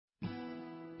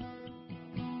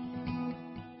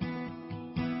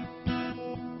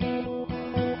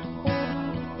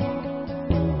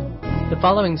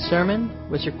following sermon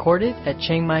was recorded at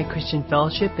Chiang Mai Christian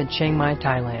Fellowship in Chiang Mai,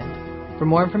 Thailand. For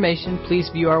more information, please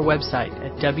view our website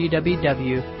at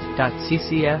www.ccfth.org.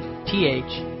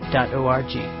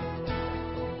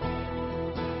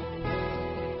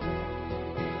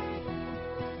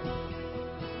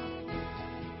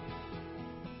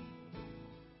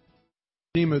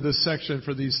 The theme of this section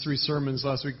for these three sermons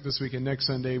last week, this week, and next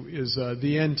Sunday is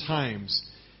the end times.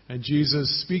 And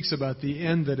Jesus speaks about the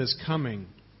end that is coming.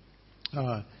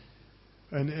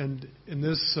 And in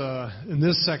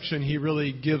this section, he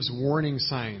really gives warning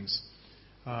signs.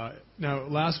 Now,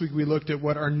 last week we looked at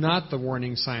what are not the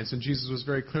warning signs, and Jesus was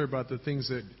very clear about the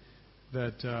things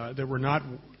that were not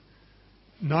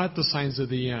the signs of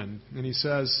the end. And he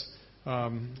says,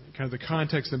 kind of the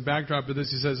context and backdrop of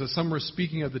this, he says that some were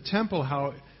speaking of the temple,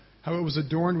 how it was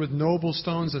adorned with noble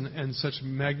stones and such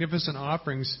magnificent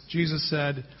offerings. Jesus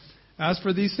said, "As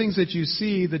for these things that you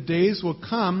see, the days will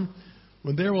come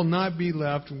when there will not be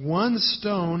left one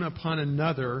stone upon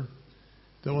another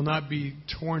that will not be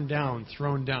torn down,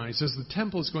 thrown down." He says the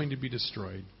temple is going to be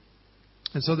destroyed.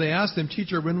 And so they asked him,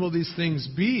 "Teacher, when will these things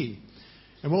be?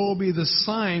 And what will be the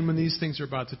sign when these things are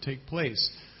about to take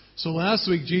place?" So last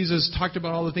week, Jesus talked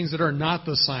about all the things that are not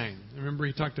the sign. Remember,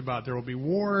 he talked about there will be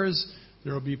wars,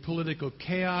 there will be political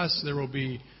chaos, there will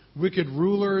be wicked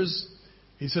rulers.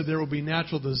 He said there will be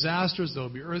natural disasters, there will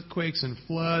be earthquakes and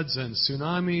floods and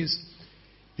tsunamis.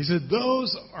 He said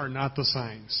those are not the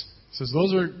signs. He says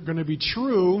those are going to be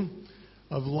true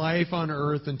of life on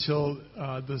earth until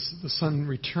the sun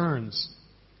returns.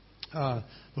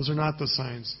 Those are not the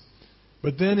signs.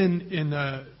 But then in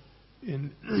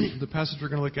the passage we're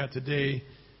going to look at today,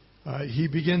 he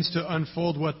begins to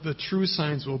unfold what the true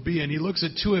signs will be. And he looks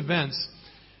at two events.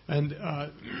 And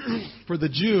for the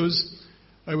Jews,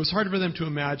 it was hard for them to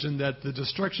imagine that the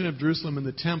destruction of Jerusalem and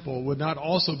the temple would not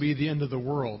also be the end of the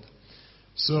world.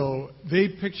 So they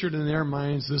pictured in their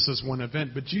minds this as one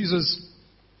event. But Jesus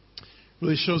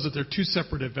really shows that they're two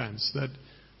separate events, that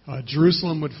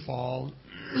Jerusalem would fall,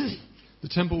 the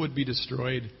temple would be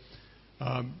destroyed,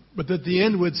 but that the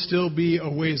end would still be a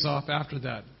ways off after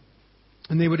that.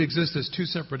 And they would exist as two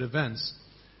separate events.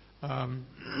 And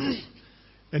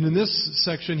in this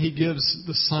section, he gives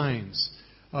the signs,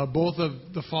 both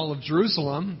of the fall of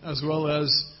Jerusalem as well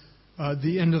as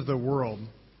the end of the world.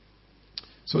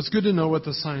 So it's good to know what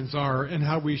the signs are and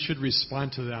how we should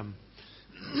respond to them.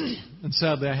 And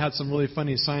sadly, I had some really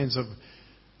funny signs of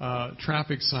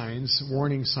traffic signs,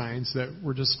 warning signs that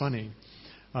were just funny.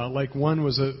 Like one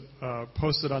was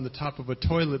posted on the top of a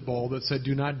toilet bowl that said,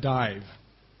 "Do not dive."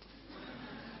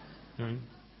 Okay.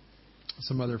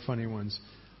 Some other funny ones.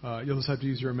 You'll just have to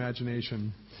use your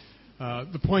imagination.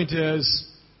 The point is,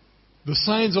 the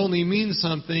signs only mean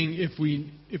something if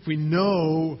we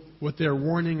know what they're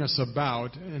warning us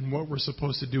about and what we're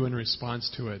supposed to do in response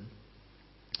to it.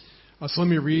 So let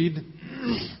me read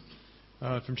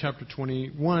from chapter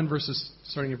 21,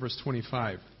 starting at verse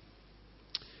 25.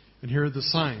 And here are the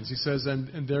signs. He says,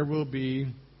 and there will be...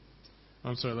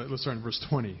 I'm sorry, let's start in verse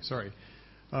 20. Sorry.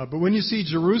 But when you see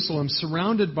Jerusalem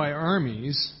surrounded by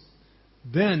armies,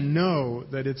 then know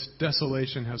that its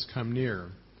desolation has come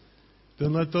near.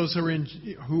 Then let those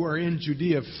who are in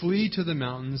Judea flee to the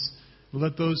mountains.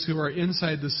 Let those who are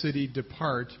inside the city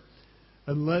depart.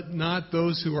 And let not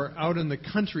those who are out in the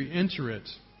country enter it.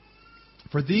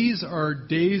 For these are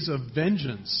days of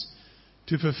vengeance,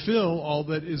 to fulfill all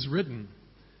that is written.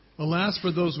 Alas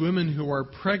for those women who are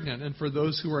pregnant and for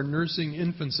those who are nursing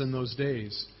infants in those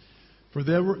days. For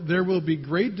there will be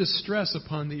great distress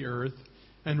upon the earth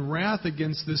and wrath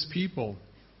against this people.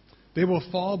 They will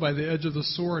fall by the edge of the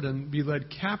sword and be led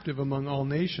captive among all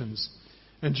nations.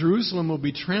 And Jerusalem will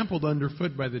be trampled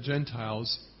underfoot by the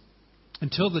Gentiles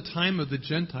until the time of the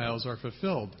Gentiles are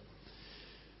fulfilled.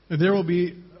 And there will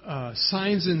be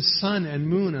signs in sun and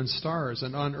moon and stars,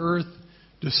 and on earth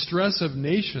distress of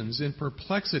nations in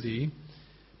perplexity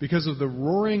because of the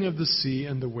roaring of the sea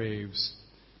and the waves.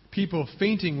 People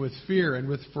fainting with fear and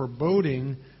with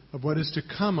foreboding of what is to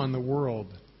come on the world.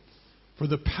 For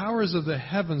the powers of the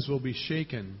heavens will be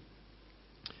shaken.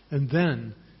 And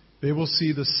then they will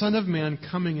see the Son of Man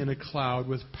coming in a cloud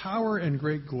with power and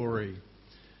great glory.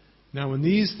 Now when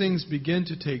these things begin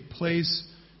to take place,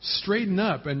 straighten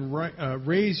up and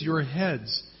raise your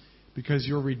heads, because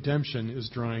your redemption is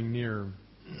drawing near.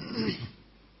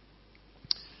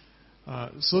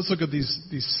 So let's look at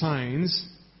these signs.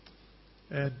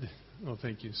 Ed,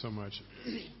 thank you so much.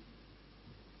 Thank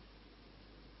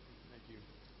you.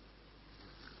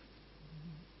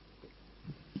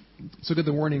 Let's look at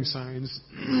the warning signs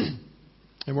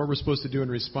and what we're supposed to do in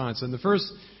response. And the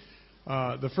first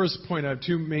the first point, I have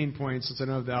two main points. Since I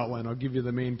don't have the outline, I'll give you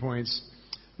the main points.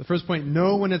 The first point,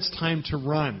 know when it's time to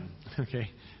run.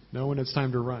 Okay, know when it's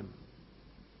time to run.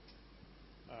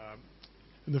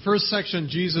 In the first section,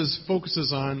 Jesus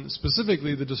focuses on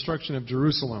specifically the destruction of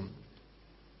Jerusalem.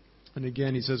 And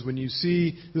again, he says, when you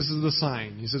see, this is the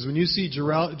sign. He says, when you see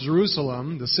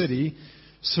Jerusalem, the city,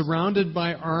 surrounded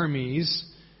by armies,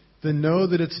 then know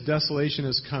that its desolation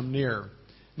has come near.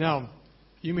 Now,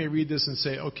 you may read this and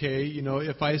say, okay,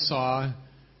 if I saw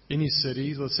any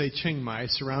city, let's say Chiang Mai,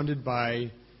 surrounded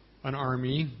by an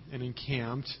army and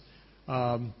encamped,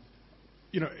 I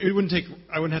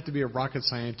wouldn't have to be a rocket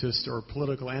scientist or a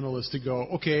political analyst to go,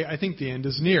 okay, I think the end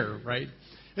is near, right?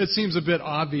 It seems a bit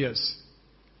obvious.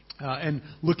 And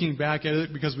looking back at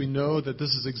it, because we know that this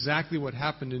is exactly what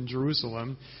happened in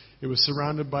Jerusalem. It was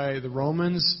surrounded by the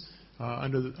Romans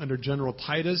under General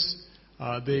Titus.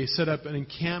 They set up an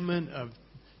encampment of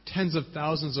tens of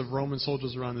thousands of Roman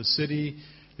soldiers around the city.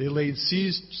 They laid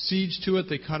siege to it.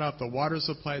 They cut off the water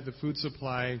supply, the food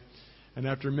supply. And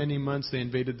after many months, they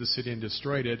invaded the city and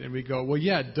destroyed it. And we go, well,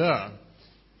 yeah, duh.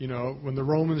 When the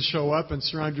Romans show up and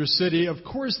surround your city, of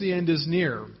course the end is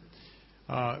near.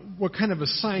 What kind of a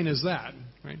sign is that?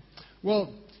 Right?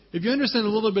 Well, if you understand a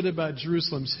little bit about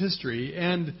Jerusalem's history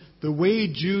and the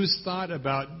way Jews thought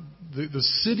about the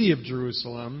city of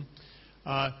Jerusalem,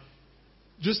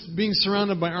 just being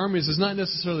surrounded by armies is not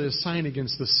necessarily a sign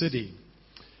against the city.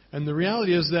 And the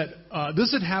reality is that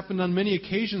this had happened on many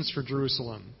occasions for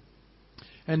Jerusalem.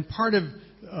 And part of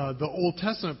the Old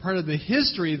Testament, part of the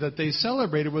history that they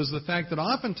celebrated was the fact that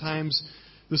oftentimes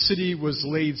the city was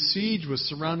laid siege, was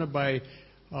surrounded by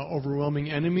overwhelming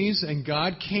enemies, and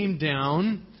God came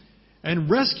down and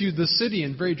rescued the city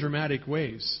in very dramatic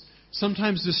ways.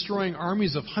 Sometimes destroying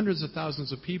armies of hundreds of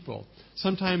thousands of people.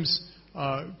 Sometimes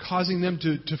causing them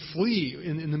to flee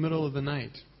in the middle of the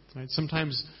night. Right?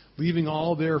 Sometimes leaving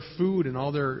all their food and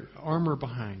all their armor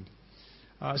behind.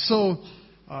 So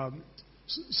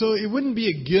it wouldn't be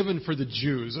a given for the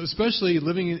Jews, especially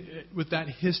living with that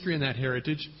history and that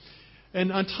heritage.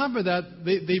 And on top of that,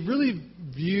 they really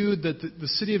viewed that the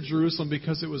city of Jerusalem,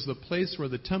 because it was the place where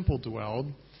the temple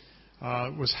dwelled,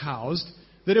 was housed,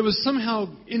 that it was somehow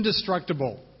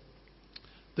indestructible.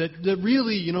 That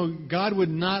really, God would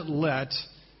not let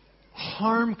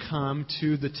harm come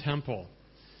to the temple.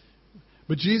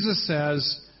 But Jesus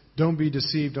says, don't be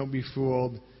deceived, don't be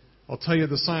fooled. I'll tell you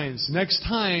the signs. Next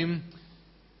time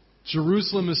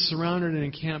Jerusalem is surrounded and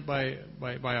encamped by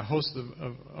a host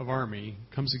of army,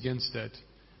 comes against it,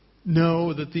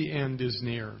 know that the end is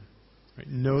near. Right?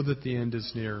 Know that the end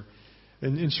is near.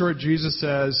 And in short, Jesus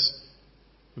says,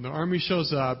 when the army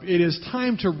shows up, it is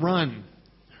time to run.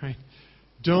 Right?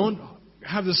 Don't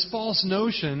have this false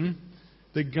notion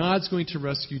that God's going to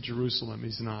rescue Jerusalem.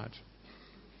 He's not.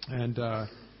 And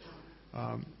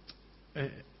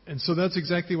so that's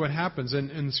exactly what happens.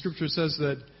 And the Scripture says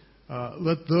that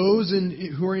let those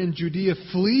who are in Judea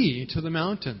flee to the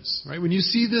mountains. Right? When you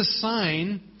see this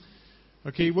sign,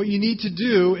 okay, what you need to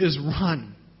do is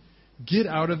run. Get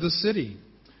out of the city.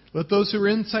 Let those who are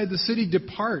inside the city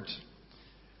depart.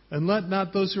 And let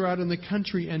not those who are out in the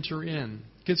country enter in.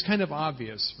 It gets kind of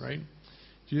obvious, right?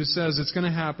 Jesus says it's going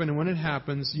to happen, and when it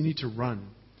happens, you need to run.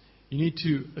 You need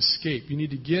to escape. You need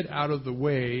to get out of the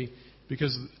way,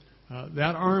 because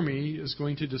that army is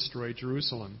going to destroy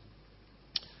Jerusalem.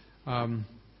 And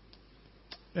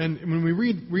when we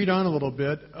read on a little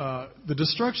bit, the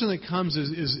destruction that comes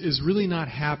is really not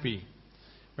happy,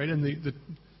 right? And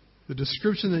the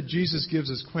description that Jesus gives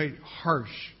is quite harsh.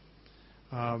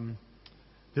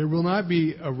 There will not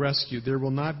be a rescue. There will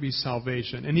not be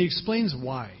salvation. And he explains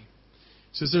why.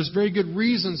 He says there's very good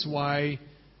reasons why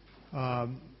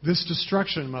this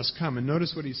destruction must come. And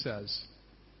notice what he says.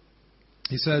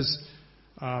 He says,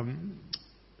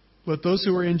 let those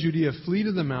who are in Judea flee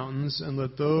to the mountains, and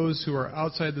let those who are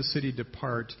outside the city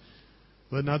depart.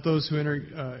 Let not those who enter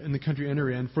in the country enter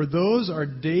in. For those are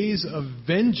days of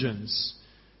vengeance,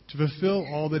 to fulfill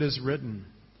all that is written.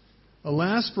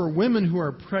 Alas, for women who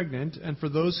are pregnant, and for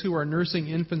those who are nursing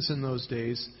infants in those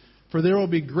days, for there will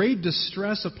be great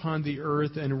distress upon the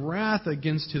earth, and wrath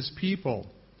against his people.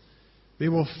 They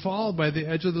will fall by the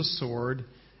edge of the sword,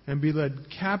 and be led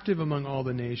captive among all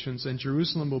the nations, and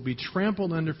Jerusalem will be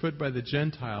trampled underfoot by the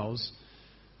Gentiles,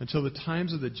 until the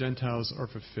times of the Gentiles are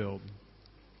fulfilled.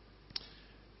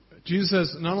 Jesus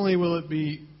says not only will it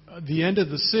be the end of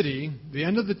the city, the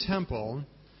end of the temple,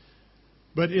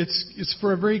 but it's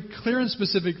for a very clear and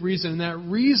specific reason. And that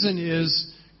reason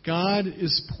is God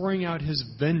is pouring out his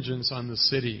vengeance on the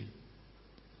city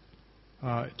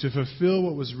to fulfill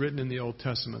what was written in the Old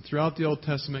Testament. Throughout the Old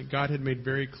Testament, God had made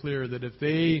very clear that if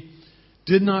they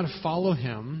did not follow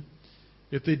him,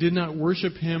 if they did not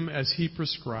worship him as he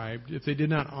prescribed, if they did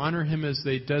not honor him as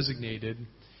they designated,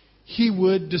 he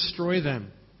would destroy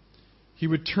them. He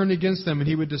would turn against them, and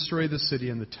he would destroy the city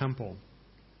and the temple.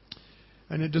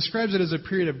 And it describes it as a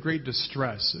period of great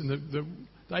distress. And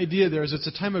the idea there is it's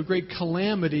a time of great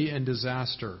calamity and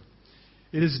disaster.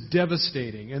 It is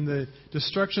devastating, and the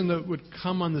destruction that would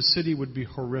come on the city would be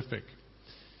horrific.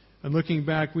 And looking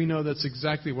back, we know that's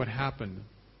exactly what happened.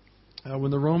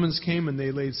 When the Romans came and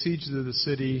they laid siege to the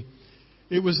city,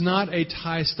 it was not a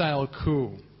Thai-style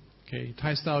coup. Okay,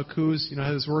 Thai-style coups, you know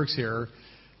how this works here.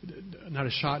 Not a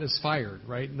shot is fired,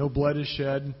 right? No blood is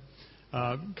shed.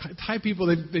 Thai people,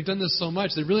 they've done this so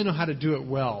much, they really know how to do it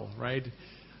well, right?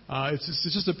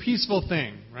 It's just a peaceful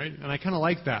thing, right? And I kind of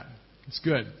like that. It's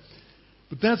good.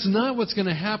 But that's not what's going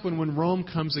to happen when Rome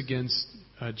comes against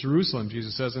Jerusalem,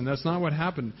 Jesus says, and that's not what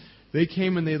happened. They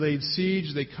came and they laid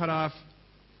siege, they cut off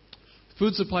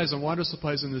food supplies and water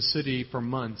supplies in the city for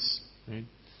months, right?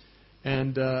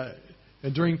 And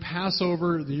during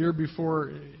Passover, the year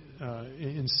before,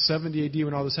 in 70 AD,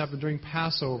 when all this happened, during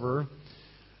Passover,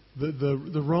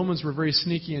 the Romans were very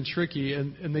sneaky and tricky,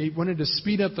 and they wanted to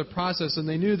speed up the process, and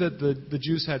they knew that the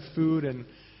Jews had food and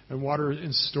water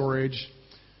in storage.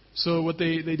 So what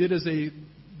they did is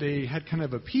they had kind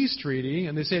of a peace treaty,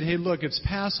 and they said, hey, look, it's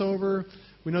Passover.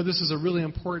 We know this is a really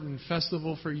important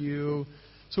festival for you.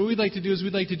 So what we'd like to do is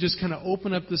we'd like to just kind of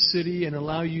open up the city and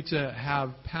allow you to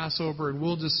have Passover, and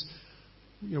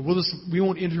we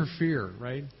won't interfere,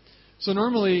 right? So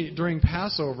normally during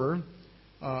Passover,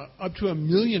 up to 1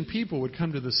 million people would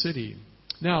come to the city.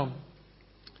 Now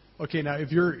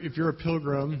if you're a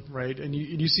pilgrim, right, and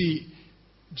you see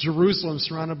Jerusalem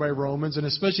surrounded by Romans, and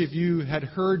especially if you had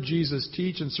heard Jesus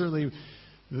teach, and certainly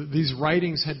these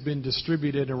writings had been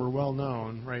distributed and were well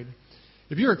known, right?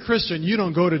 If you're a Christian, you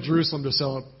don't go to Jerusalem to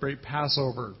celebrate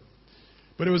Passover.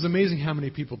 But it was amazing how many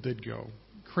people did go.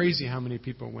 Crazy how many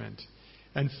people went.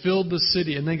 And filled the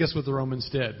city. And then guess what the Romans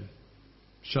did?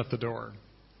 Shut the door,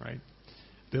 right?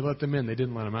 They let them in. They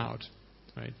didn't let them out,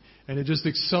 right? And it just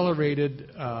accelerated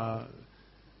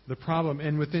the problem.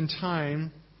 And within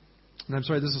time, and I'm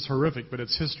sorry, this is horrific, but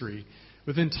it's history.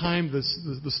 Within time,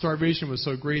 the starvation was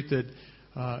so great that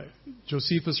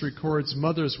Josephus records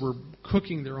mothers were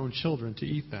cooking their own children to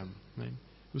eat them. Right?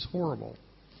 It was horrible.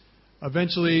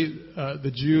 Eventually,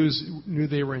 the Jews knew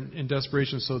they were in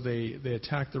desperation, so they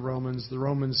attacked the Romans. The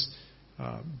Romans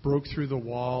broke through the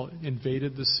wall,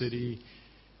 invaded the city,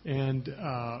 and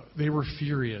they were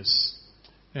furious.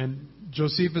 And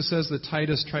Josephus says that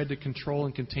Titus tried to control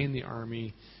and contain the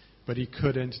army, but he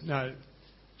couldn't. Now,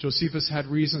 Josephus had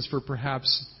reasons for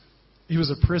perhaps he was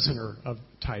a prisoner of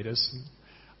Titus.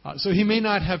 So he may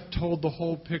not have told the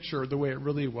whole picture the way it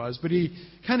really was, but he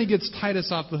kind of gets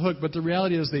Titus off the hook. But the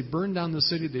reality is they burned down the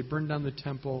city, they burned down the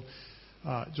temple.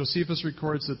 Josephus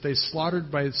records that they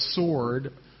slaughtered by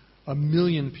sword 1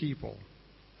 million people.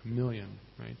 1 million,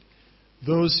 right?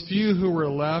 Those few who were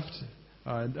left,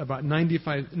 about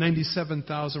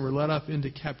 97,000, were led up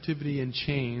into captivity in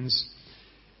chains.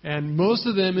 And most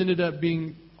of them ended up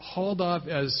being hauled off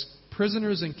as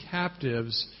prisoners and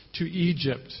captives to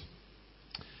Egypt.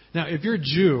 Now, if you're a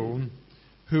Jew,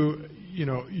 who,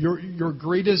 your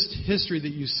greatest history that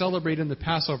you celebrate in the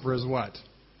Passover is what?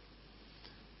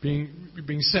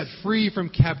 Being set free from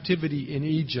captivity in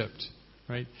Egypt,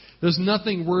 right? There's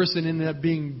nothing worse than ending up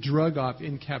being drug off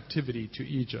in captivity to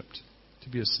Egypt, to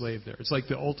be a slave there. It's like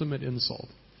the ultimate insult.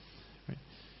 Right?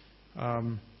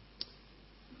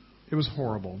 It was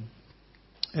horrible.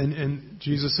 And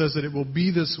Jesus says that it will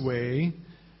be this way,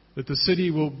 that the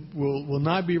city will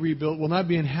not be rebuilt, will not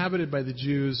be inhabited by the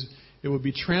Jews. It will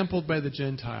be trampled by the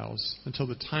Gentiles until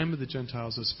the time of the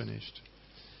Gentiles is finished.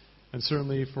 And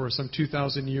certainly for some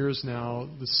 2,000 years now,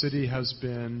 the city has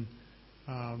been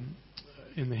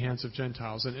in the hands of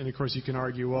Gentiles. And of course you can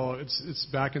argue, well, it's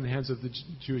back in the hands of the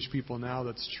Jewish people now.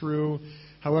 That's true.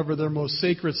 However, their most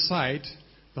sacred site,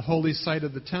 the holy site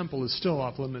of the temple, is still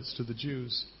off limits to the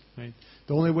Jews. Right?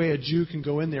 The only way a Jew can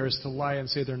go in there is to lie and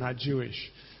say they're not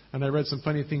Jewish. And I read some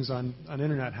funny things on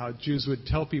internet how Jews would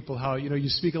tell people how, you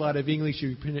speak a lot of English,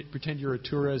 you pretend you're a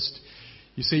tourist,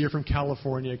 you say you're from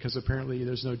California because apparently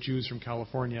there's no Jews from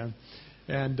California.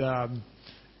 And,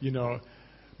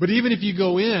 but even if you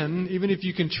go in, even if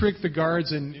you can trick the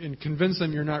guards and convince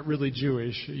them you're not really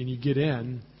Jewish and you get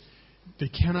in, they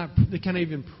cannot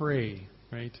even pray,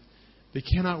 right? They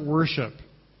cannot worship.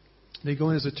 They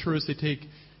go in as a tourist, they take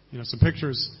some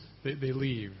pictures, they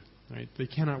leave. Right? They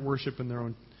cannot worship in their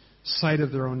own site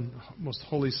of their own most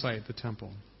holy site, the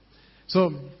temple.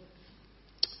 So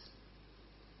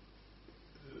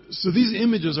So these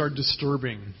images are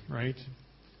disturbing, right?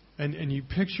 And you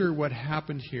picture what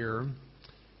happened here.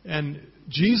 And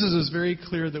Jesus is very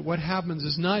clear that what happens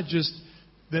is not just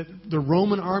that the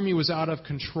Roman army was out of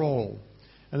control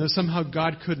and that somehow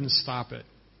God couldn't stop it.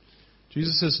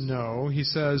 Jesus says no. He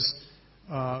says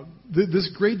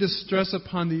this great distress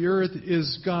upon the earth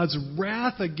is God's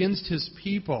wrath against His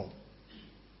people.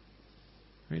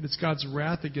 Right? It's God's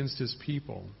wrath against His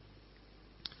people.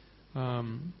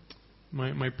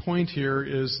 My point here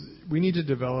is we need to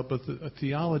develop a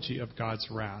theology of God's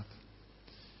wrath.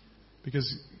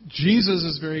 Because Jesus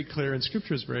is very clear, and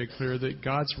Scripture is very clear, that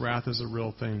God's wrath is a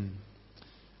real thing.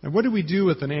 And what do we do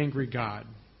with an angry God?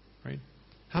 Right?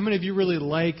 How many of you really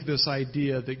like this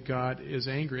idea that God is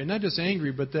angry? And not just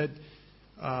angry, but that,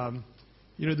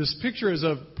 this picture is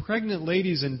of pregnant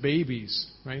ladies and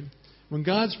babies, right? When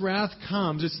God's wrath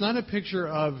comes, it's not a picture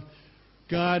of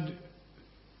God,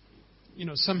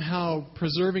 somehow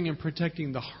preserving and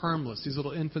protecting the harmless, these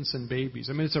little infants and babies.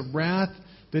 I mean, it's a wrath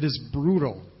that is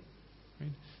brutal.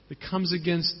 It comes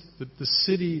against the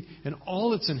city and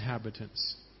all its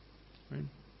inhabitants. Right?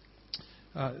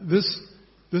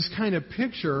 This kind of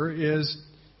picture is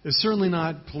certainly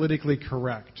not politically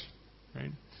correct.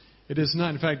 Right? It is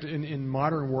not. In fact, in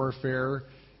modern warfare,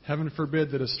 heaven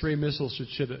forbid that a stray missile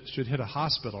should hit a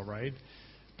hospital. Right?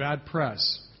 Bad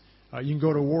press. You can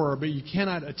go to war, but you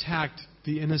cannot attack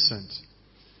the innocent.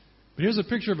 But here's a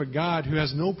picture of a God who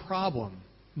has no problem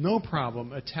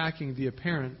attacking the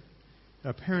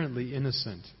apparently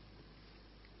innocent.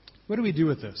 What do we do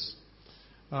with this?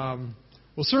 Well,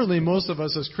 certainly most of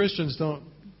us as Christians don't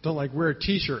like wear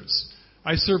T-shirts.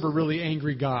 I serve a really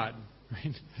angry God.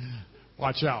 Right?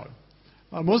 Watch out.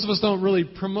 Most of us don't really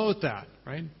promote that.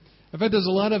 Right? In fact, there's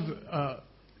a lot of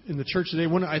in the church today.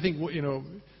 I think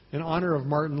in honor of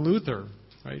Martin Luther.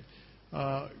 Right?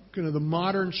 The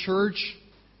modern church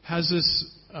has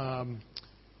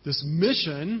this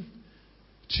mission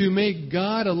to make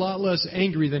God a lot less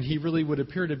angry than He really would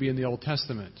appear to be in the Old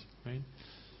Testament. Right?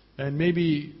 And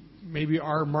maybe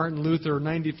our Martin Luther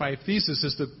 95 thesis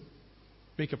is to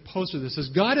make a poster that says,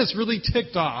 God is really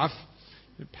ticked off,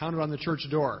 and pound it on the church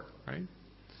door. Right?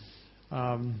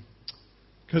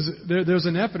 Because there's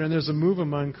an effort and there's a move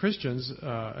among Christians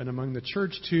and among the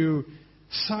church to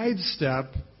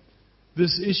sidestep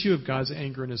this issue of God's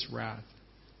anger and His wrath,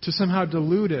 to somehow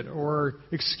dilute it or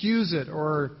excuse it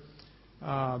or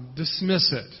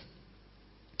dismiss it.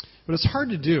 But it's hard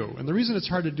to do. And the reason it's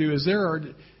hard to do is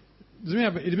you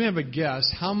may have a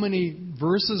guess how many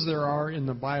verses there are in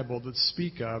the Bible that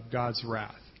speak of God's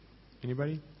wrath.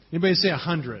 Anybody? Anybody say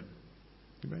 100?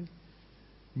 Anybody?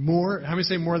 More? How many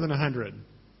say more than 100?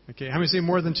 Okay. How many say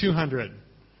more than 200?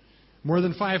 More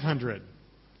than 500?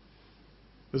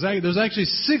 There's actually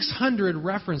 600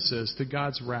 references to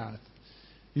God's wrath,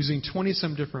 using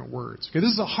 20-some different words. Okay,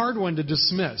 this is a hard one to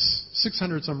dismiss.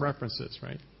 600-some references,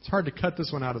 right? It's hard to cut this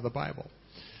one out of the Bible,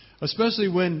 especially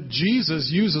when Jesus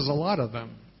uses a lot of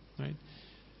them, right?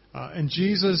 And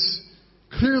Jesus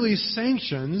clearly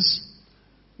sanctions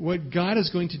what God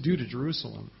is going to do to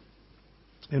Jerusalem,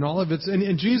 and all of its.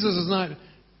 And Jesus is not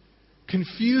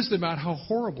confused about how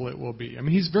horrible it will be. I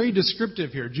mean, He's very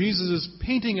descriptive here. Jesus is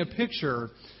painting a picture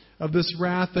of this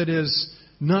wrath that is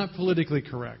not politically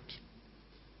correct.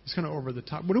 It's kind of over the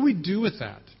top. What do we do with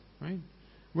that? Right?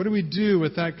 What do we do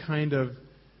with that kind of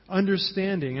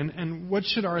understanding? And what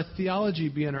should our theology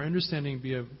be and our understanding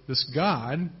be of this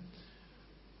God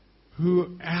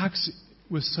who acts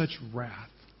with such wrath,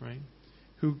 right?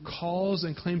 Who calls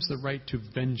and claims the right to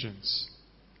vengeance?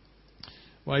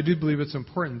 Well, I do believe it's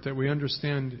important that we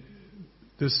understand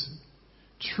this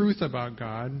truth about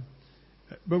God,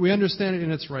 but we understand it in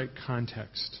its right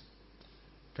context.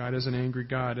 God is an angry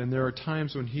God, and there are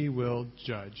times when He will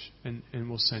judge and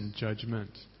will send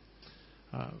judgment.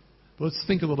 Let's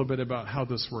think a little bit about how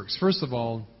this works. First of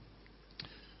all,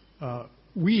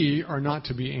 we are not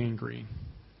to be angry,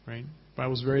 right? The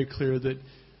Bible's very clear that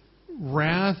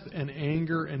wrath and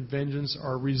anger and vengeance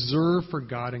are reserved for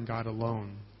God and God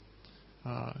alone.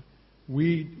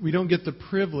 We don't get the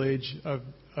privilege of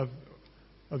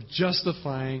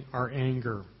justifying our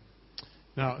anger.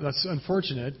 Now, that's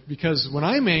unfortunate, because when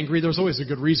I'm angry, there's always a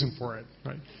good reason for it,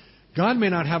 right? God may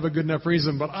not have a good enough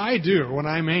reason, but I do when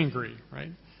I'm angry,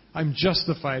 right? I'm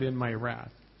justified in my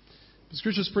wrath. The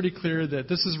Scripture is pretty clear that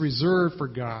this is reserved for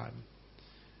God,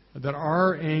 that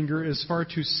our anger is far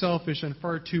too selfish and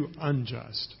far too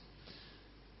unjust.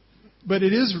 But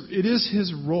it is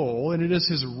His role, and it is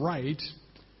His right,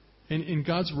 in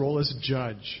God's role as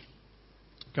judge.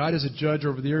 God is a judge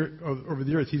over the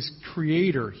earth. He's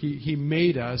creator. He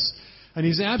made us. And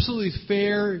He's absolutely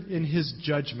fair in His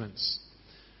judgments.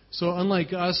 So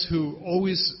unlike us who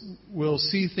always will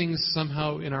see things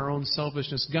somehow in our own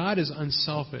selfishness, God is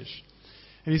unselfish.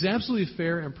 And He's absolutely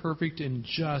fair and perfect and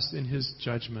just in His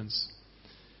judgments.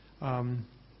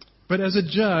 But as a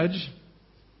judge,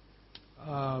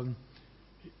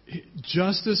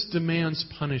 justice demands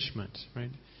punishment,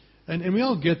 right? And we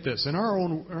all get this. In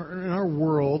our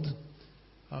world,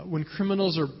 when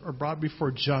criminals are brought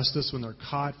before justice, when they're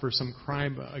caught for some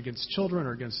crime against children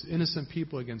or against innocent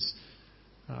people, against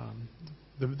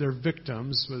their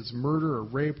victims, whether it's murder or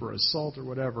rape or assault or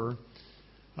whatever,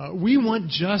 we want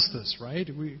justice, right?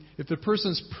 If the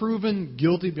person's proven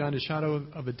guilty beyond a shadow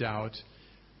of a doubt,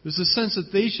 there's a sense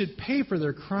that they should pay for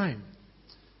their crime,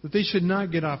 that they should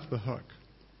not get off the hook.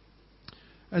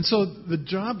 And so the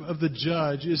job of the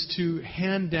judge is to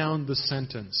hand down the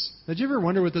sentence. Now, did you ever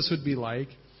wonder what this would be like?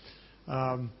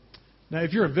 Now,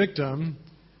 if you're a victim,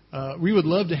 we would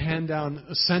love to hand down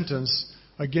a sentence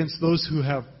against those who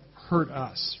have hurt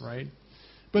us, right?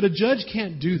 But a judge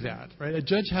can't do that, right? A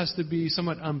judge has to be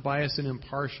somewhat unbiased and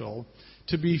impartial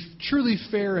to be truly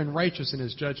fair and righteous in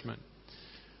his judgment.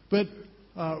 But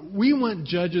we want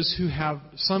judges who have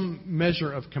some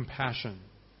measure of compassion.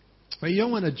 Right? You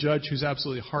don't want a judge who's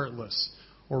absolutely heartless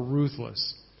or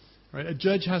ruthless. Right? A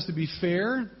judge has to be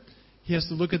fair. He has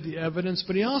to look at the evidence,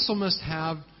 but he also must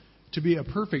have, to be a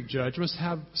perfect judge, must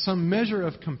have some measure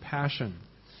of compassion.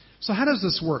 So how does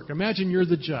this work? Imagine you're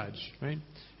the judge, right?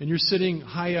 And you're sitting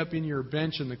high up in your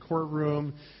bench in the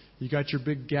courtroom. You got your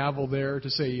big gavel there to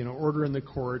say, order in the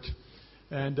court.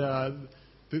 And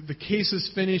the case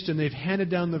is finished, and they've handed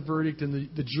down the verdict, and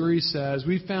the jury says,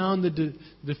 we found the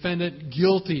defendant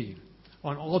guilty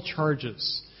on all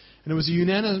charges. And it was a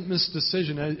unanimous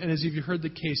decision. And as you've heard the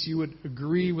case, you would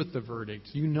agree with the verdict.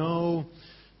 You know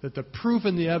that the proof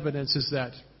and the evidence is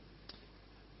that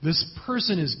this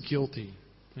person is guilty.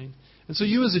 Right? And so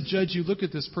you as a judge, you look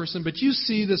at this person, but you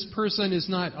see this person is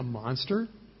not a monster,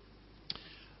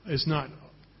 is not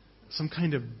some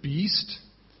kind of beast.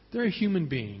 They're a human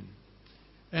being.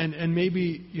 And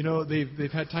maybe,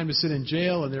 they've had time to sit in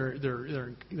jail, and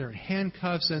they're in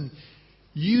handcuffs, and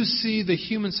you see the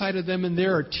human side of them, and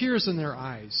there are tears in their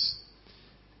eyes.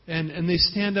 And they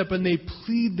stand up and they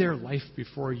plead their life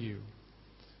before you.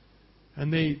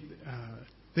 And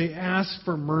they ask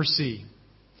for mercy.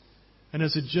 And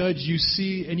as a judge, you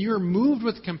see, and you're moved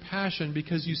with compassion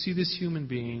because you see this human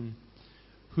being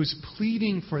who's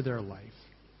pleading for their life.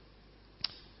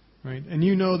 Right? And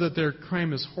you know that their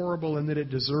crime is horrible and that it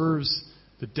deserves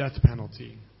the death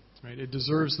penalty. Right? It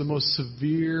deserves the most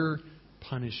severe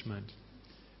punishment.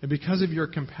 And because of your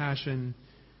compassion,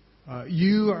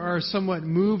 you are somewhat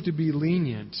moved to be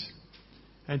lenient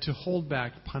and to hold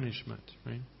back punishment.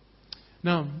 Right?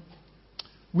 Now,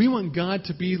 we want God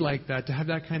to be like that, to have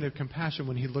that kind of compassion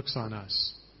when He looks on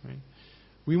us. Right?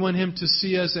 We want Him to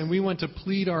see us, and we want to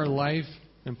plead our life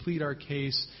and plead our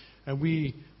case. And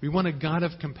we want a God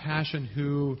of compassion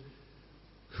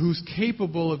who's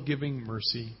capable of giving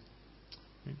mercy.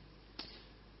 Right?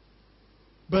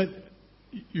 But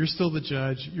you're still the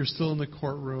judge. You're still in the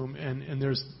courtroom, and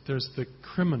there's the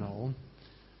criminal.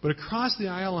 But across the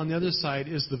aisle on the other side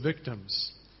is the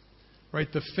victims. Right?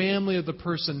 The family of the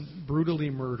person brutally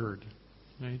murdered.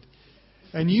 Right?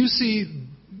 And you see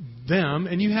them,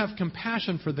 and you have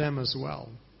compassion for them as well.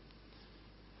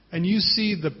 And you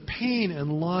see the pain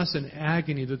and loss and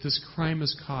agony that this crime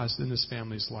has caused in this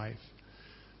family's life.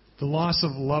 The loss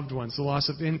of loved ones, the loss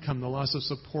of income, the loss of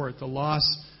support, the loss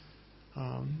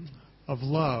of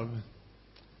love.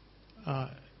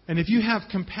 And if you have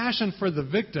compassion for the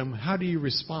victim, how do you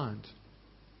respond?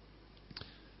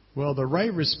 Well, the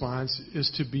right response is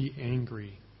to be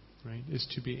angry. Right? Is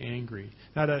to be angry.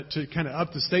 Now, to kind of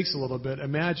up the stakes a little bit,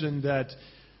 imagine that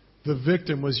the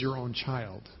victim was your own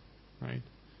child. Right?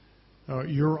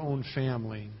 Your own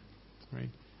family, right?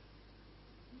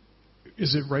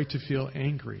 Is it right to feel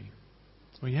angry?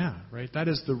 Well, yeah, right? That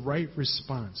is the right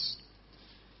response.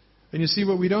 And you see,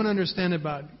 what we don't understand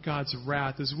about God's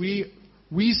wrath is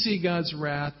we see God's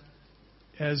wrath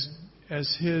as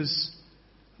His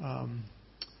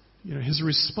His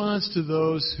response to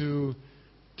those who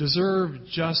deserve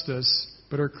justice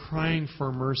but are crying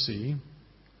for mercy,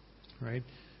 right?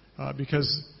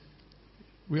 Because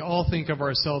we all think of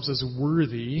ourselves as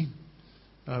worthy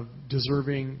of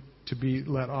deserving to be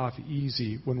let off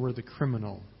easy when we're the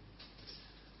criminal.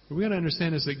 What we got to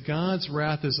understand is that God's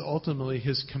wrath is ultimately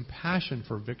His compassion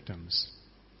for victims.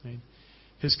 Right?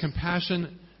 His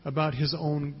compassion about His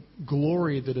own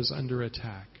glory that is under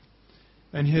attack.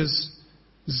 And His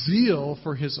zeal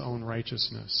for His own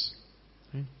righteousness.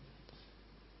 Right?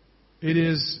 It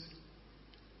is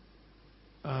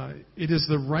it is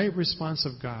the right response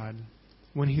of God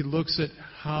when He looks at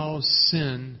how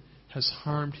sin has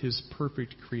harmed His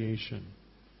perfect creation.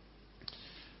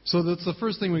 So that's the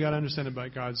first thing we got to understand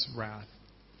about God's wrath.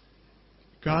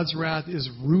 God's wrath is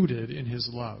rooted in His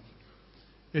love.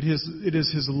 It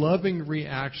is His loving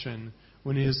reaction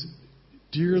when His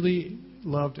dearly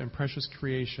loved and precious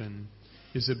creation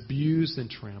is abused and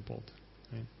trampled.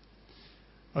 Right?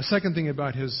 A second thing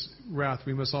about His wrath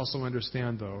we must also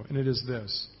understand, though, and it is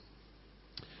this.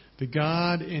 That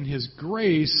God, in His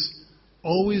grace,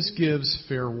 always gives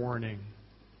fair warning.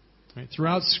 Right?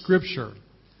 Throughout Scripture,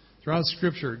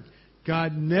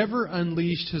 God never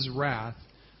unleashed His wrath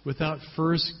without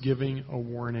first giving a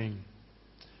warning.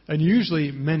 And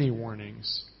usually many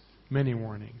warnings,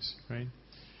 right?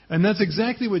 And that's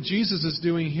exactly what Jesus is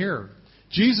doing here.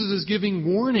 Jesus is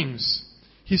giving warnings.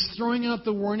 He's throwing out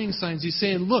the warning signs. He's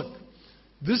saying, look,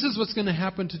 this is what's going to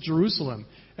happen to Jerusalem.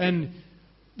 And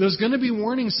there's going to be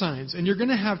warning signs, and you're going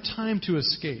to have time to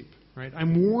escape. Right?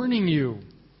 I'm warning you.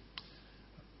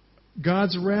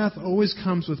 God's wrath always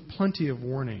comes with plenty of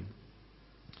warning.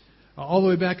 All the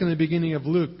way back in the beginning of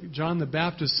Luke, John the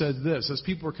Baptist said this, as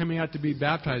people were coming out to be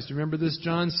baptized. You remember this?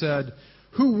 John said,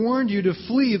 "Who warned you to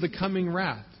flee the coming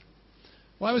wrath?"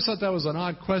 Well, I always thought that was an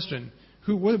odd question.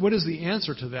 What is the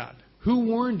answer to that? Who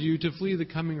warned you to flee the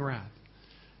coming wrath?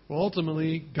 Well,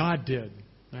 ultimately, God did.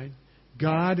 Right?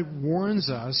 God warns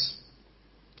us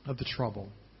of the trouble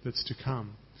that's to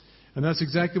come. And that's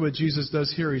exactly what Jesus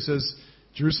does here. He says,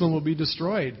 Jerusalem will be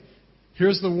destroyed.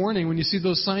 Here's the warning. When you see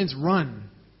those signs, run.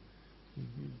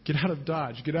 Get out of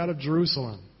Dodge. Get out of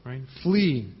Jerusalem. Right?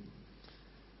 Flee.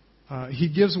 He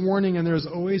gives warning, and there's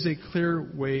always a clear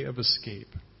way of escape.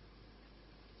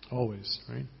 Always.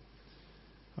 Right?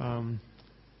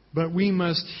 But we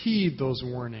must heed those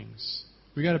warnings.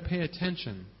 We've got to pay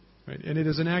attention. Right? And it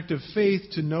is an act of faith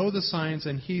to know the signs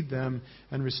and heed them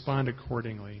and respond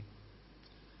accordingly.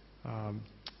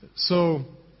 So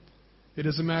it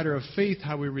is a matter of faith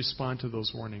how we respond to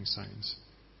those warning signs.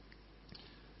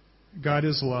 God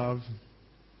is love,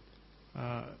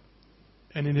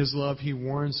 and in His love He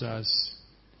warns us,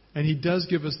 and He does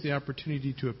give us the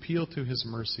opportunity to appeal to His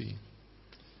mercy.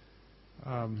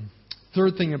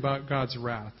 Third thing about God's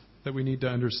wrath that we need to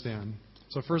understand.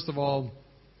 So first of all,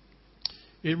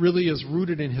 it really is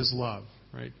rooted in His love.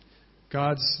 Right?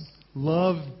 God's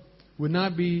love would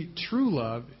not be true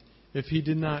love if He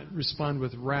did not respond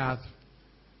with wrath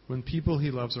when people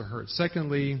He loves are hurt.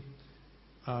 Secondly,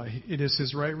 it is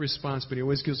His right response, but He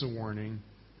always gives a warning.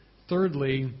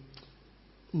 Thirdly,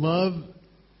 love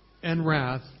and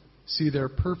wrath see their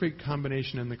perfect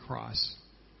combination in the cross.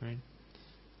 Right?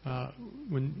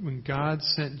 When God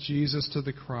sent Jesus to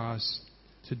the cross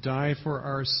to die for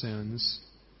our sins,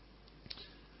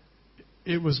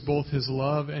 it was both His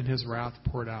love and His wrath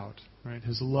poured out. Right?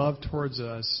 His love towards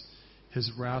us,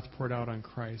 His wrath poured out on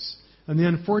Christ. And the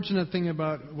unfortunate thing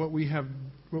about what we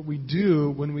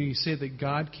do when we say that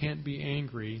God can't be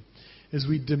angry is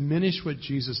we diminish what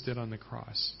Jesus did on the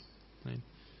cross. Right?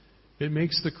 It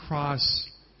makes the cross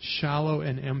shallow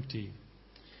and empty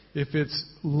if it's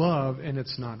love and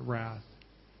it's not wrath.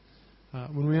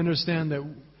 When we understand that,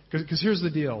 because here's the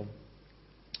deal.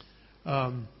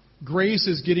 Grace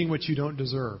is getting what you don't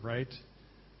deserve, right?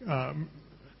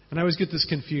 And I always get this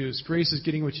confused. Grace is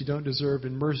getting what you don't deserve,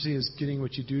 and mercy is getting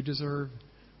what you do deserve.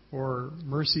 Or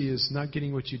mercy is not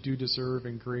getting what you do deserve,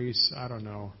 and grace, I don't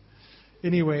know.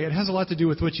 Anyway, it has a lot to do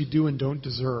with what you do and don't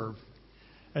deserve,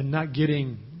 and not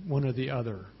getting one or the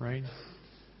other, right?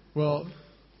 Well,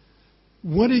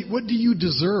 what do you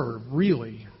deserve,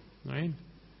 really? Right?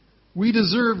 We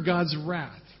deserve God's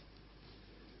wrath.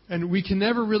 And we can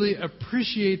never really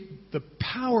appreciate the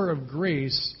power of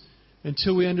grace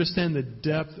until we understand the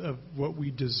depth of what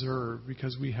we deserve,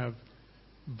 because we have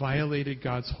violated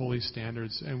God's holy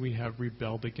standards and we have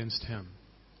rebelled against Him.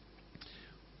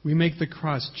 We make the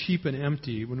cross cheap and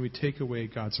empty when we take away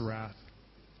God's wrath.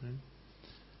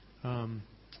 Right?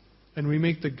 And we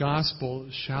make the gospel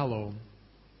shallow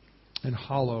and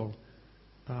hollow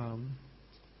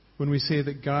when we say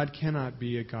that God cannot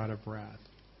be a God of wrath.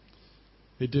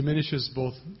 It diminishes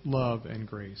both love and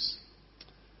grace.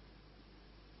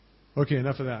 Okay,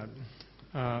 enough of that.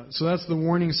 So that's the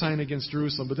warning sign against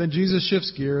Jerusalem. But then Jesus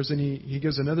shifts gears and he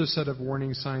gives another set of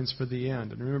warning signs for the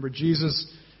end. And remember,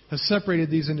 Jesus has separated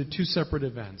these into two separate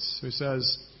events. So He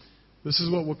says, this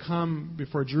is what will come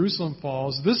before Jerusalem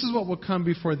falls. This is what will come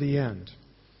before the end.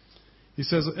 He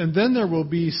says, and then there will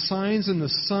be signs in the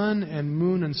sun and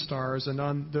moon and stars, and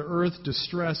on the earth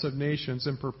distress of nations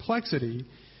and perplexity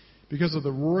because of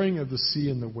the roaring of the sea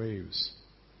and the waves.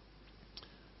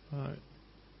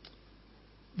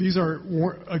 these are,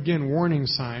 again, warning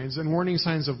signs. And warning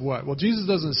signs of what? Well, Jesus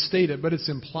doesn't state it, but it's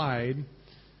implied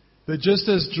that just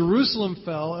as Jerusalem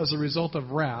fell as a result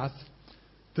of wrath,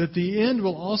 that the end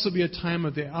will also be a time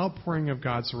of the outpouring of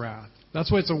God's wrath. That's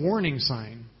why it's a warning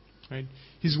sign. Right?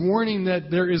 He's warning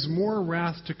that there is more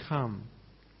wrath to come.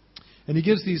 And he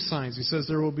gives these signs. He says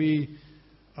there will be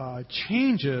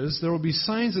changes. There will be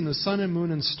signs in the sun and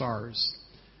moon and stars.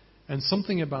 And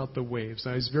something about the waves.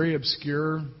 Now, it's very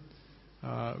obscure,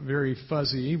 very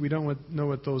fuzzy. We don't know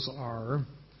what those are.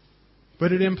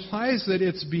 But it implies that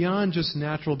it's beyond just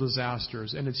natural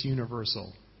disasters, and it's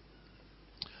universal.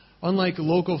 Unlike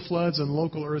local floods and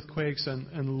local earthquakes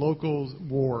and local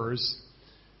wars,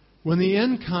 when the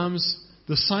end comes,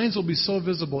 the signs will be so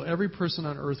visible, every person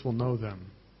on earth will know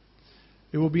them.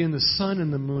 It will be in the sun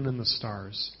and the moon and the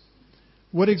stars.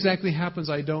 What exactly happens,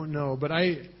 I don't know. But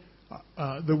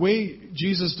the way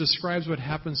Jesus describes what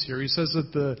happens here, he says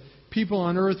that the people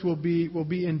on earth will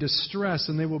be in distress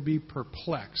and they will be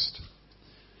perplexed.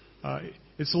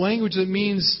 It's language that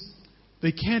means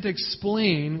they can't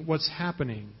explain what's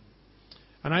happening.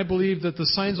 And I believe that the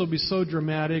signs will be so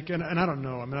dramatic, and I don't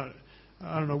know.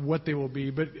 I don't know what they will be,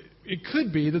 but it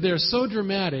could be that they are so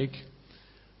dramatic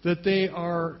that they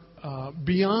are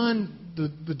beyond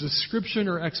the description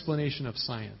or explanation of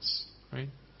science. Right?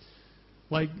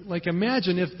 Like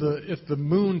imagine if the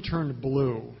moon turned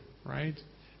blue, right,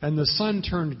 and the sun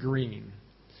turned green,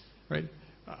 right?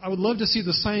 I would love to see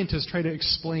the scientists try to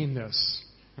explain this,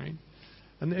 right?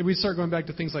 And we start going back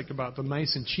to things like about the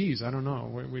mice and cheese. I don't know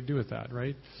what we do with that,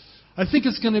 right? I think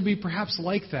it's going to be perhaps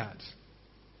like that.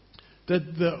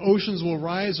 That the oceans will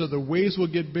rise or the waves will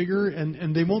get bigger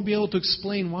and they won't be able to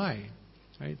explain why,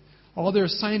 right? All their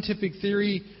scientific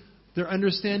theory, their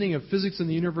understanding of physics and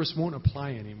the universe won't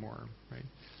apply anymore, right?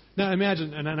 Now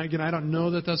imagine, and again, I don't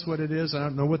know that that's what it is. I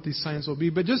don't know what these signs will be,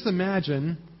 but just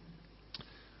imagine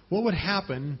what would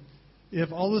happen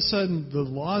if all of a sudden the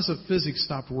laws of physics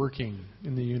stopped working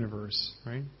in the universe,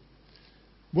 right?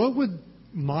 What would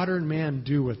modern man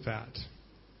do with that?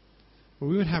 Well,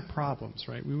 we would have problems,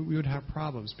 right? We would have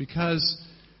problems because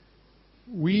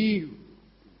we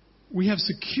have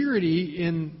security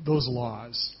in those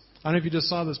laws. I don't know if you just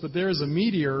saw this, but there is a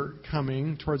meteor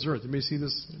coming towards Earth. You may see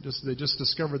this. They just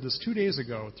discovered this 3 days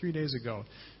ago.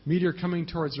 Meteor coming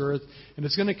towards Earth, and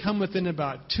it's going to come within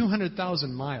about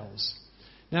 200,000 miles.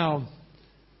 Now,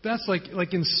 that's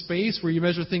like in space where you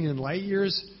measure things in light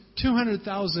years.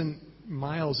 200,000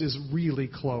 miles is really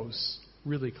close,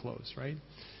 right?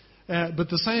 But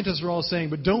the scientists are all saying,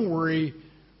 but don't worry,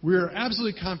 we're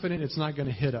absolutely confident it's not going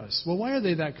to hit us. Well, why are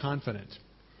they that confident?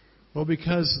 Well,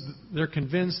 because they're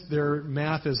convinced their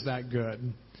math is that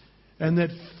good, and that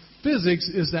physics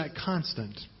is that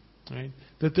constant, right?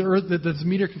 That the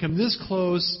meteor can come this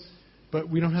close, but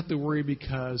we don't have to worry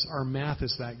because our math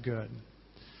is that good.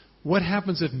 What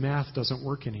happens if math doesn't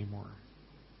work anymore,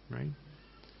 right?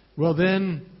 Well,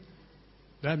 then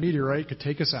that meteorite could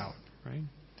take us out, right?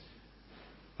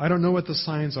 I don't know what the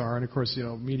signs are, and of course,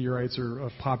 meteorites are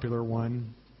a popular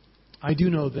one. I do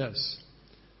know this.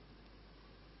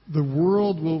 The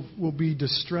world will be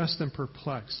distressed and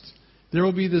perplexed. There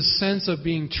will be this sense of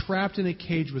being trapped in a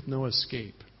cage with no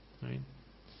escape, right?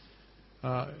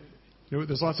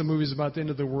 There's lots of movies about the end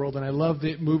of the world, and I love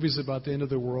the movies about the end of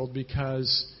the world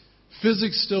because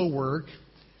physics still work,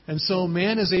 and so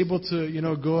man is able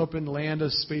to, go up and land a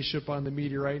spaceship on the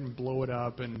meteorite and blow it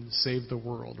up and save the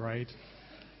world, right?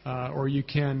 Or you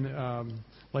can,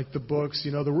 like the books, the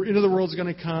end of the world's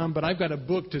going to come, but I've got a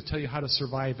book to tell you how to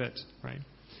survive it, right?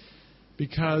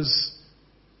 Because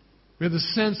we have the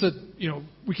sense that,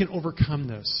 we can overcome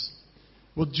this.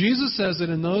 Well, Jesus says that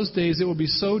in those days it will be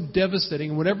so devastating,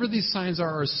 and whatever these signs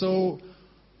are so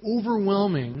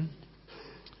overwhelming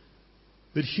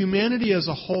that humanity as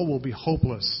a whole will be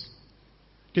hopeless.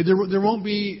 Okay, there won't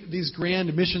be these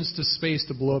grand missions to space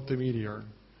to blow up the meteor.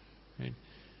 Right?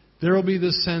 There will be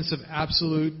this sense of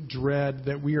absolute dread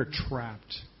that we are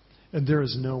trapped and there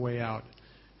is no way out.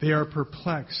 They are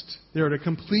perplexed. They are at a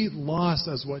complete loss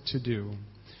as what to do.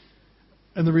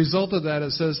 And the result of that,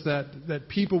 it says that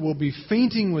people will be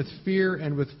fainting with fear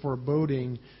and with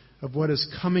foreboding of what is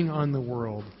coming on the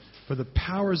world, for the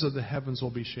powers of the heavens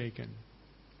will be shaken.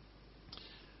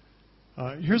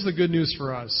 Here's the good news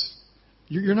for us.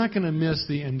 You're not going to miss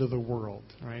the end of the world,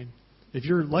 right? If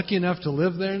you're lucky enough to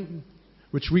live there,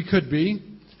 which we could be,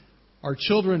 our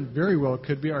children very well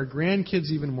could be, our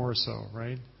grandkids even more so,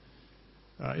 right?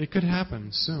 It could happen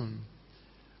soon.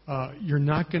 You're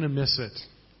not going to miss it.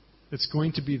 It's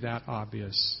going to be that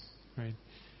obvious, right?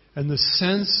 And the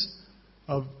sense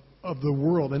of the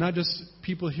world, and not just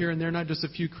people here and there, not just a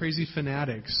few crazy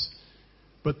fanatics,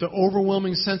 But the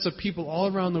overwhelming sense of people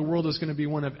all around the world is going to be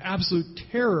one of absolute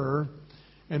terror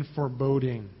and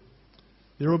foreboding.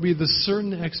 There will be the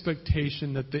certain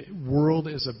expectation that the world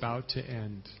is about to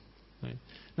end. Right?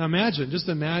 Now just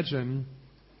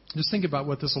think about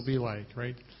what this will be like,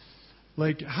 right?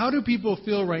 Like, how do people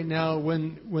feel right now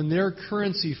when their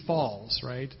currency falls,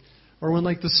 right? Or when,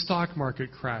 like, the stock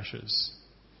market crashes?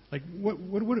 Like,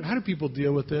 how do people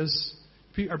deal with this?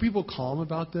 Are people calm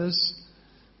about this?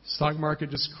 Stock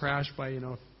market just crashed by,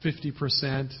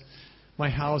 50%. My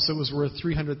house that was worth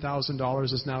 $300,000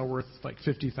 is now worth like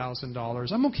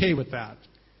 $50,000. I'm okay with that.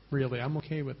 Really, I'm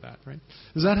okay with that, right?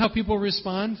 Is that how people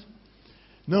respond?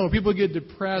 No, people get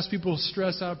depressed, people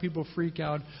stress out, people freak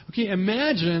out. Okay,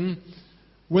 imagine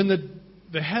when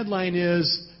the headline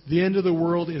is, the end of the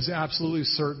world is absolutely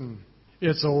certain.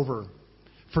 It's over.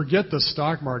 Forget the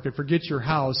stock market, forget your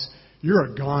house, you're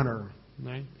a goner,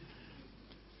 right?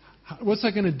 What's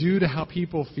that going to do to how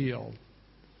people feel?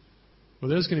 Well,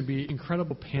 there's going to be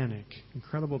incredible panic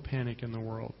in the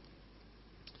world.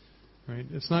 Right?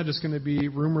 It's not just going to be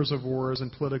rumors of wars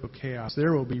and political chaos.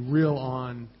 There will be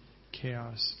real-on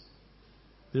chaos.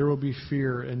 There will be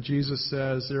fear. And Jesus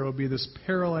says there will be this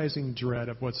paralyzing dread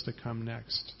of what's to come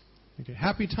next. Okay,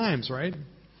 happy times, right?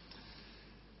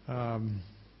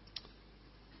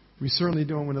 We certainly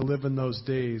don't want to live in those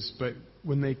days, but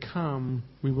when they come,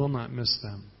 we will not miss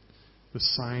them. The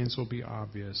signs will be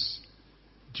obvious.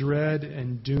 Dread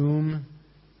and doom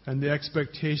and the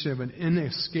expectation of an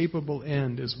inescapable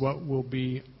end is what will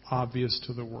be obvious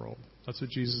to the world. That's what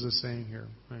Jesus is saying here.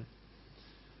 Right?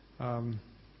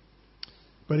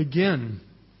 But again,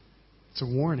 it's a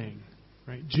warning.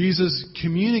 Right? Jesus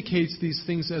communicates these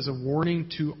things as a warning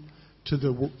to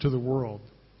the world.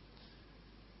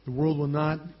 The world will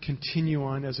not continue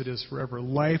on as it is forever.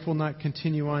 Life will not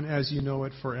continue on as you know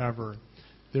it forever.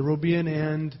 There will be an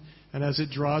end, and as it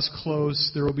draws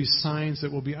close, there will be signs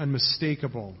that will be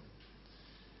unmistakable.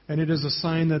 And it is a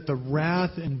sign that the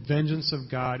wrath and vengeance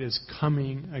of God is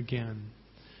coming again.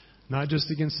 Not just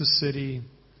against the city,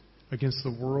 against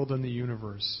the world and the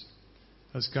universe.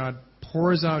 As God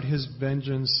pours out His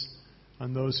vengeance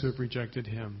on those who have rejected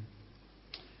Him.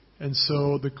 And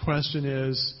so the question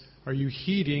is, are you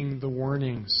heeding the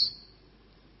warnings?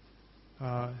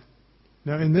 Now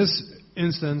in this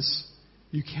instance,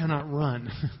 you cannot run,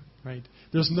 right?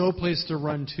 There's no place to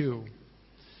run to.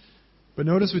 But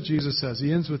notice what Jesus says.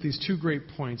 He ends with these two great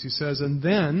points. He says, and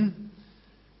then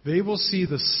they will see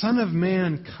the Son of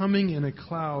Man coming in a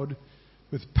cloud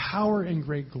with power and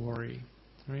great glory.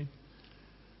 Right?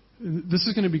 This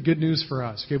is going to be good news for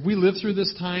us. Okay, if we live through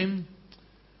this time,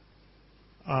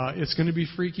 it's going to be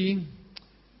freaky.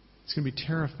 It's going to be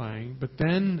terrifying. But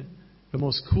then the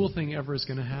most cool thing ever is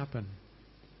going to happen.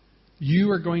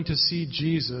 You are going to see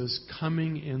Jesus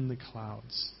coming in the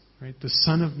clouds. Right? The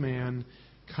Son of Man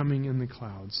coming in the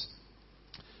clouds.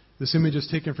 This image is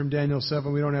taken from Daniel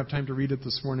 7. We don't have time to read it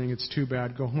this morning. It's too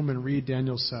bad. Go home and read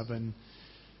Daniel 7.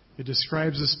 It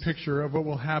describes this picture of what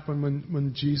will happen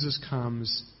when Jesus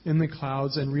comes in the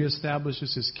clouds and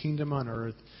reestablishes His kingdom on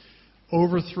earth,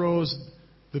 overthrows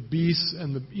the beasts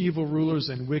and the evil rulers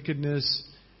and wickedness,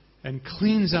 and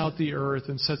cleans out the earth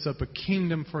and sets up a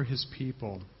kingdom for His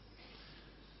people.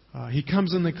 He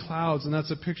comes in the clouds, and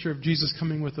that's a picture of Jesus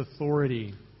coming with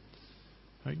authority.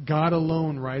 Right? God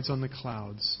alone rides on the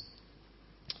clouds.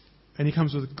 And He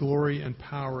comes with glory and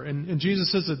power. And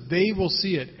Jesus says that they will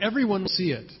see it. Everyone will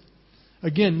see it.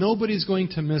 Again, nobody's going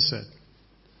to miss it.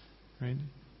 Right?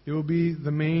 It will be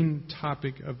the main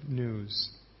topic of news.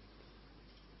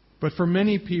 But for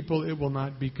many people, it will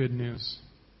not be good news.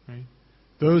 Right?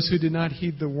 Those who did not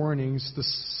heed the warnings, the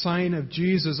sign of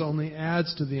Jesus only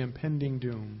adds to the impending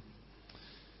doom.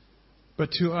 But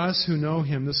to us who know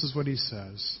Him, this is what He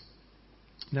says.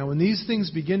 Now, when these things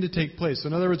begin to take place, so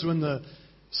in other words, when the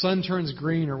sun turns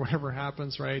green or whatever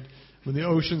happens, right? When the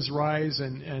oceans rise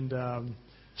and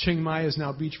Chiang Mai is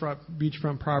now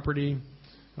beachfront property,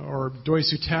 or Doi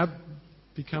Sutab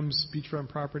becomes beachfront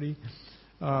property.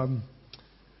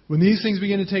 When these things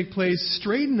begin to take place,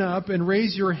 straighten up and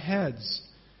raise your heads,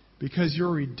 because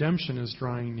your redemption is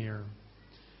drawing near.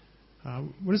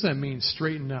 What does that mean,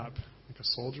 straighten up? Like a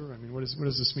soldier? I mean, what does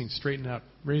this mean, straighten up?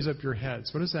 Raise up your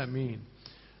heads. What does that mean?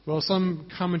 Well, some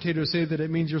commentators say that it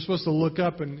means you're supposed to look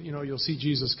up and, you'll see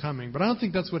Jesus coming. But I don't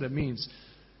think that's what it means.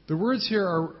 The words here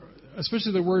are,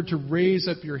 especially the word to raise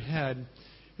up your head,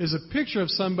 is a picture of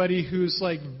somebody who's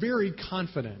like very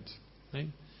confident. Right?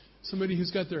 Somebody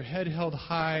who's got their head held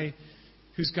high,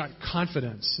 who's got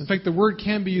confidence. In fact, the word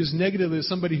can be used negatively as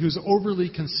somebody who's overly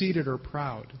conceited or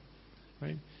proud.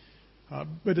 Right?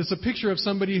 But it's a picture of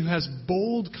somebody who has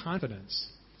bold confidence.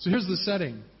 So here's the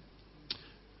setting.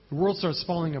 The world starts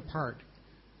falling apart.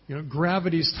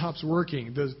 Gravity stops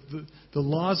working. The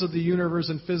laws of the universe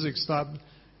and physics stop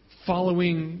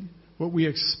following what we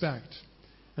expect.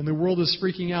 And the world is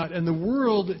freaking out. And the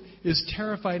world is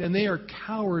terrified, and they are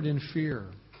cowered in fear.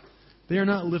 They are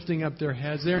not lifting up their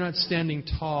heads. They are not standing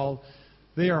tall.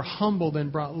 They are humbled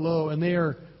and brought low, and they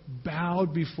are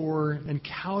bowed before and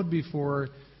cowed before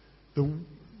the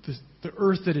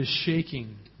earth that is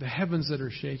shaking, the heavens that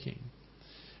are shaking.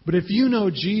 But if you know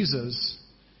Jesus,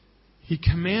 He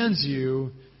commands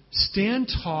you, stand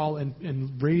tall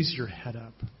and raise your head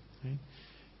up. Right?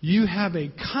 You have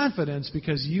a confidence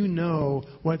because you know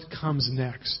what comes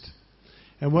next.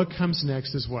 And what comes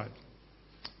next is what?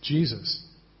 Jesus.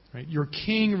 Right? Your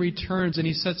King returns, and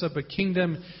He sets up a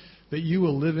kingdom that you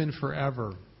will live in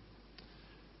forever.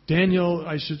 Daniel,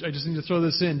 I just need to throw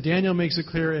this in. Daniel makes it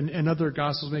clear, and other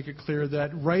Gospels make it clear,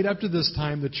 that right up to this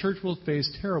time, the church will face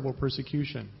terrible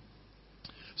persecution.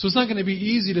 So it's not going to be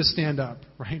easy to stand up,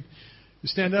 right? You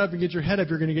stand up and get your head up,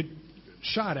 you're going to get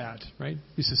shot at, right?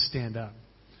 He says, stand up.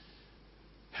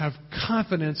 Have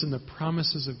confidence in the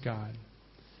promises of God.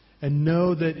 And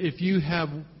know that if you have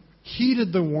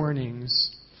heeded the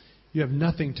warnings, you have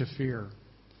nothing to fear.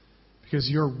 Because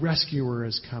your rescuer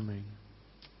is coming.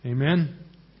 Amen?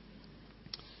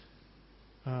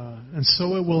 And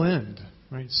so it will end,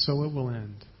 right? So it will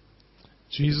end.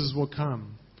 Jesus will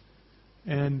come.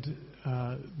 And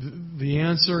the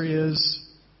answer is,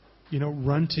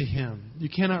 run to Him. You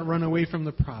cannot run away from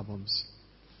the problems.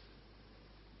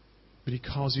 But He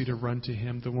calls you to run to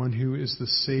Him, the one who is the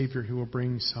Savior who will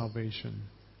bring salvation.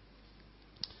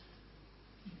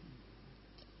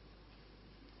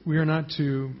 We are not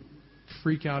to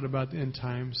freak out about the end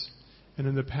times. And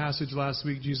in the passage last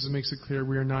week, Jesus makes it clear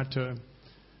we are not to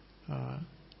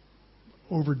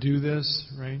overdo this,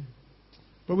 right?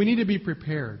 But we need to be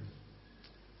prepared.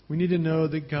 We need to know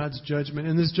that God's judgment,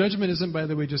 and this judgment isn't, by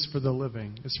the way, just for the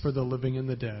living. It's for the living and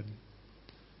the dead.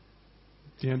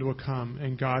 The end will come,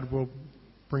 and God will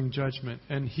bring judgment.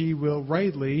 And He will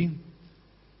rightly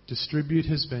distribute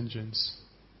His vengeance.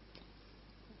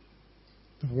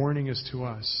 The warning is to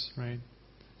us, right?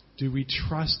 Do we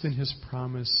trust in His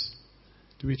promise?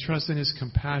 Do we trust in His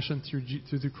compassion through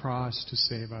the cross to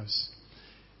save us?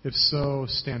 If so,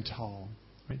 stand tall.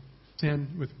 Right?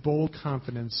 Stand with bold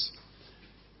confidence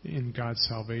in God's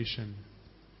salvation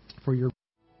for your.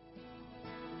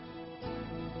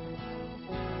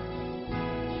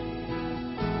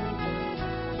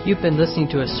 You've been listening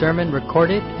to a sermon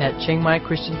recorded at Chiang Mai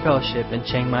Christian Fellowship in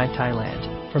Chiang Mai,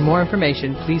 Thailand. For more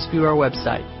information, please view our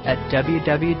website at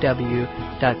www.ccfth.org.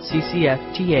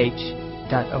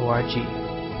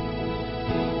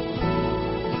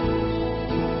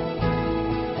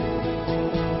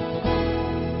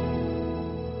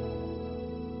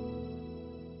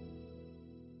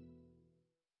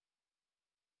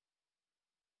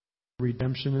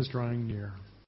 Redemption is drawing near.